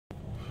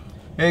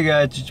Hey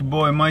guys, it's your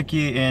boy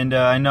Mikey, and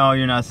I know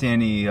you're not seeing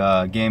any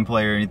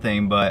gameplay or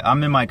anything, but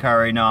I'm in my car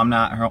right now. I'm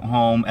not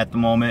home at the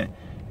moment.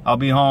 I'll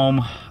be home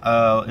in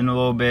a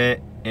little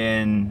bit,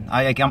 and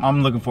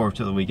I'm looking forward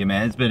to the weekend,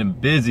 man. It's been a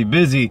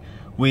busy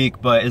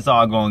week, but it's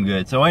all going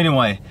good. So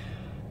anyway,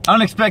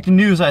 unexpected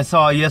news I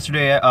saw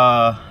yesterday,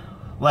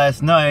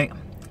 last night.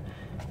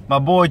 My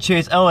boy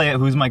Chase Elliott,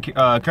 who's my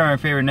current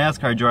favorite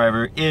NASCAR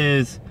driver,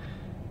 is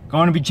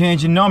going to be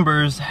changing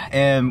numbers,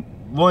 and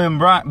William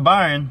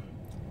Byron,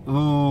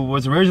 who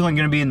was originally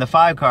going to be in the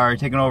 5 car,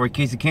 taking over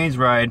Casey Kane's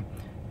ride,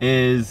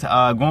 is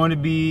going to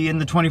be in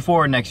the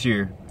 24 next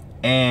year.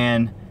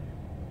 And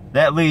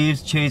that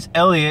leaves Chase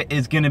Elliott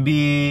is going to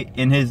be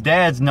in his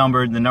dad's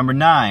number, the number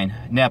 9,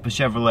 Napa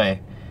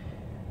Chevrolet.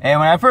 And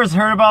when I first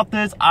heard about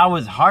this, I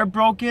was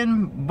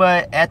heartbroken,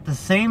 but at the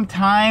same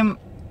time,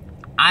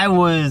 I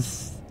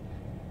was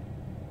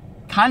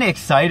kind of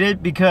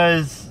excited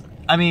because,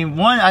 I mean,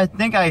 I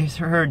think I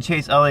heard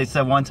Chase Elliott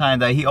said one time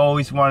that he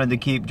always wanted to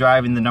keep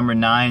driving the number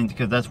 9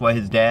 because that's what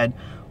his dad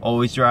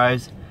always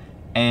drives.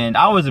 And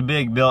I was a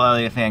big Bill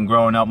Elliott fan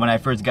growing up when I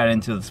first got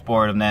into the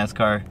sport of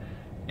NASCAR.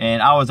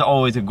 And I was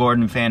always a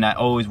Gordon fan. I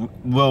always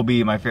will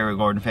be my favorite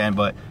Gordon fan.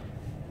 But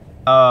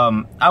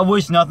I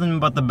wish nothing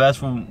but the best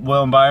for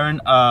William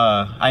Byron.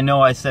 I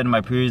know I said in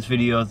my previous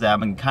videos that I've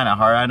been kind of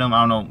hard on him.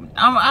 I don't know.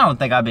 I don't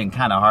think I've been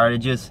kind of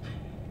hard.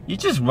 You're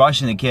just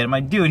rushing the kid. I'm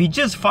like, dude, he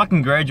just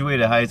fucking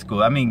graduated high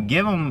school. I mean,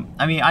 give him...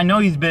 I mean, I know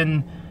he's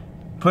been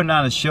putting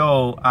on a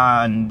show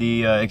on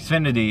the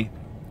Xfinity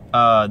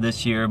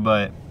this year,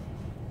 but...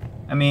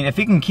 I mean, if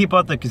he can keep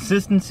up the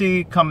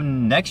consistency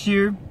coming next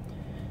year,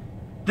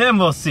 then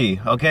we'll see,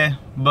 okay?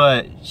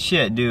 But,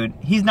 shit, dude,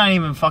 he's not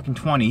even fucking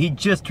 20. He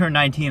just turned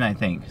 19, I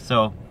think.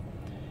 So,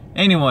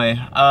 anyway,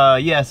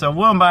 yeah, so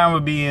William Byron will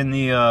be in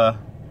the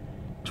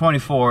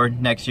 24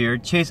 next year.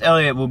 Chase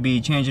Elliott will be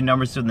changing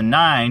numbers to the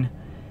 9.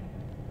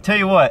 Tell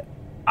you what,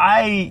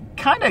 I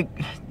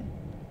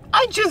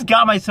just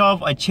got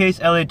myself a Chase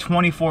Elliott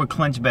 24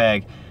 clinch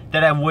bag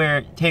that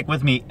I take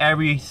with me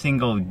every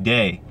single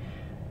day.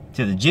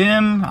 To the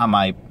gym, on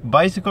my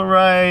bicycle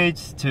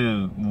rides,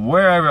 to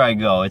wherever I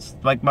go. It's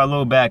like my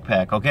little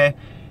backpack, okay?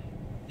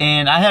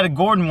 And I had a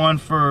Gordon one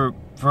for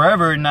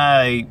forever, and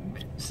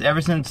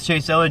ever since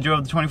Chase Elliott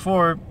drove the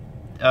 24,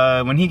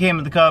 when he came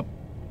to the Cup,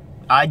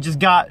 I just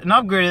got an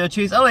upgraded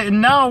Chase Elliott,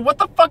 and now what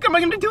the fuck am I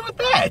gonna do with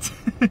that?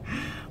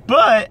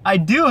 But I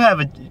do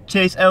have a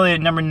Chase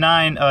Elliott number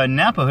 9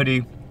 Napa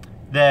hoodie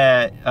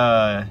that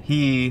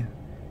he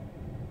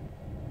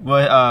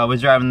was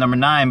driving number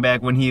 9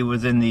 back when he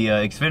was in the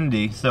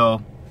Xfinity.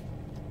 So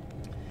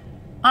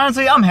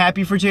honestly, I'm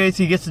happy for Chase.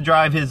 He gets to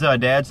drive his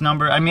dad's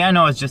number. I mean, I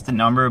know it's just a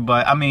number,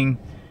 but I mean,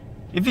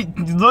 if you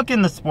look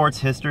in the sports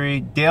history,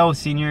 Dale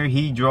Sr.,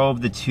 he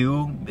drove the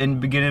 2 in the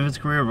beginning of his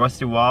career.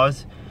 Rusty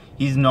Wallace,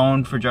 he's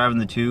known for driving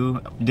the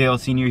 2. Dale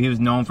Sr., he was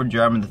known for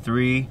driving the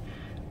 3.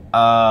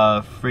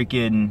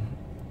 Freaking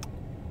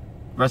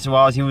Rusty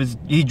Wallace,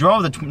 he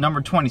drove the number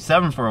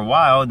 27 for a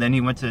while, then he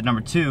went to number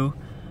 2.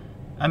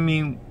 I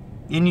mean,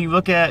 and you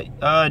look at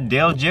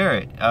Dale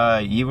Jarrett,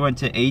 he went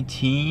to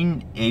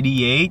 18,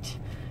 88.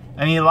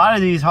 I mean, a lot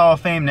of these Hall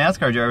of Fame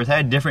NASCAR drivers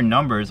had different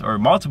numbers, or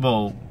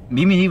multiple,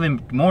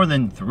 even more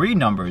than 3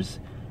 numbers.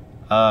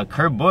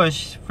 Kurt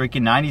Busch,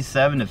 freaking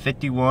 97 to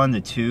 51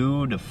 to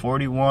 2 to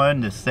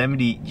 41 to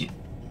 70.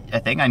 I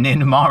think I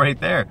named them all right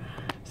there.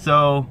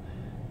 So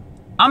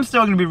I'm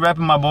still going to be repping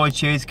my boy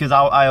Chase because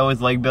I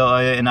always like Bill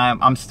Elliott, and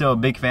I'm still a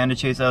big fan of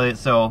Chase Elliott,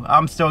 so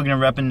I'm still going to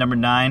rep in number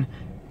 9.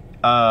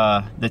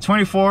 The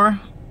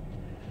 24,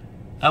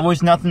 I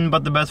wish nothing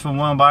but the best for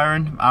William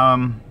Byron.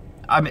 I'm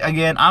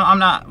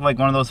not like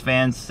one of those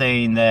fans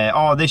saying that,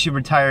 oh, they should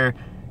retire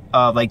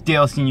like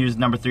Dale Sr.'s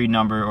number 3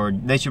 number, or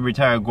they should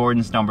retire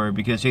Gordon's number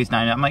because Chase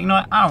 9. I'm like, you know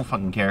what, I don't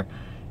fucking care.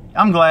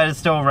 I'm glad it's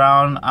still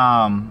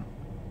around.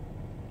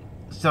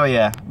 So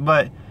yeah,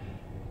 but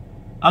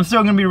I'm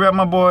still gonna be repping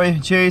my boy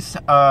Chase.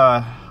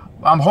 I'm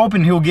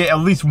hoping he'll get at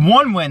least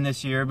 1 win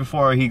this year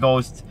before he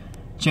goes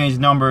change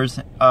numbers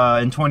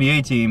in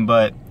 2018.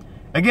 But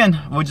again,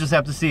 we'll just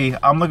have to see.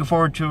 I'm looking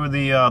forward to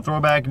the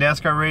throwback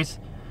NASCAR race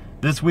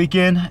this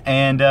weekend,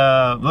 and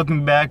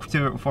looking back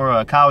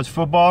for college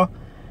football.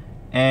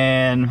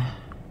 And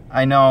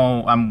I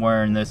know I'm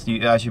wearing this.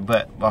 I should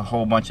put a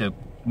whole bunch of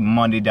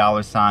Monday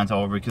dollar signs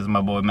over because of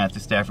my boy Matthew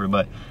Stafford,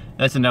 but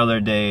that's another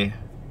day,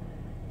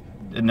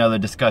 another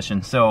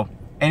discussion. So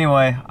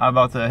anyway, I'm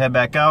about to head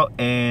back out,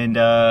 and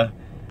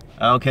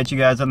I'll catch you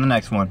guys on the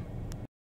next one.